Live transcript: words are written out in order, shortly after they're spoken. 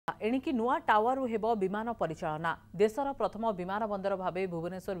एणिकी नुआ टावर हेबो विमान परिचालना। देशर प्रथम विमान बंदर भावे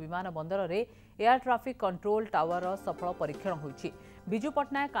भुवनेश्वर विमान बंदर रे एयर ट्राफिक कंट्रोल टावर सफल परीक्षण होईछि। बिजू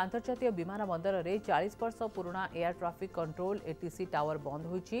पट्टनायक अंतर्जातीय विमान बंदर रे 40 वर्ष पुराना air traffic control ATC tower बंद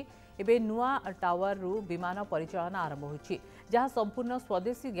होईछि। एबे नुआ टावर रु विमान परिचालना आरंभ होईछि, जहां संपूर्ण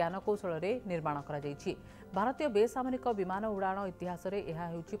स्वदेशी ज्ञानकौशल रे निर्माण करा जाईछि। भारतीय बेसामरिक विमान उड़ाण इतिहास रे एहा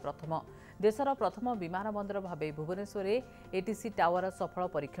हेउछि प्रथम। देशर प्रथम विमान बंदर भावे भुवनेश्वर रे ATC टावर सफल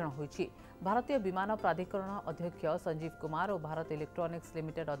परीक्षण होईछि। भारतीय विमान प्राधिकरण अध्यक्ष संजीव कुमार और भारत इलेक्ट्रॉनिक्स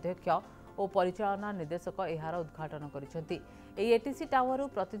लिमिटेड अध्यक्ष और परिचालना निर्देशक एहार उद्घाटन करिसेंति। एई ATC टावर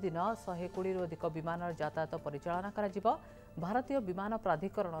प्रतिदिन 120 रु अधिक विमान यातायात परिचालना करा। भारतीय विमान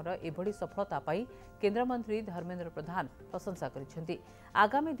प्राधिकरणर एभली सफलता पाई केंद्र मंत्री धर्मेंद्र प्रधान प्रशंसा करिसेंति।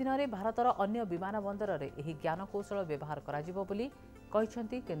 आगामी दिन में भारतर अन्य विमान बंदर रे एही ज्ञानकौशल व्यवहार करा जिवो बोली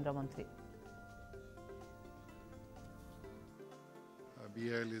कहिसेंति केंद्र मंत्री।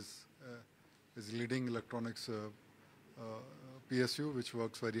 BIL is leading electronics PSU, which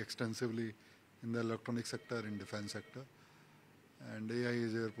works very extensively in the electronic sector, in defense sector. And AI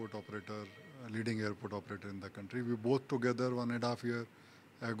is airport operator, leading airport operator in the country. We both together 1.5 years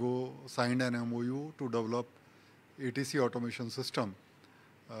ago signed an MOU to develop ATC automation system,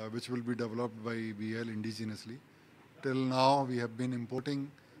 which will be developed by BIL indigenously. Till now, we have been importing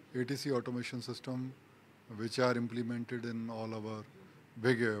ATC automation system, which are implemented in all our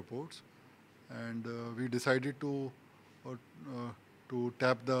big airports. And we decided to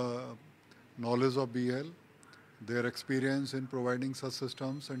tap the knowledge of BIL, their experience in providing such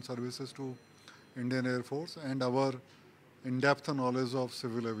systems and services to Indian Air Force, and our in-depth knowledge of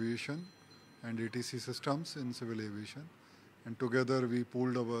civil aviation and ATC systems in civil aviation. And together we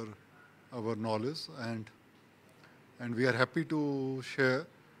pooled our knowledge, and we are happy to share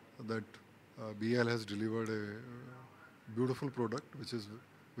that BIL has delivered a beautiful product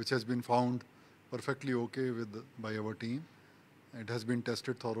which has been found perfectly okay by our team. It has been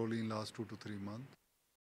tested thoroughly in last 2 to 3 months.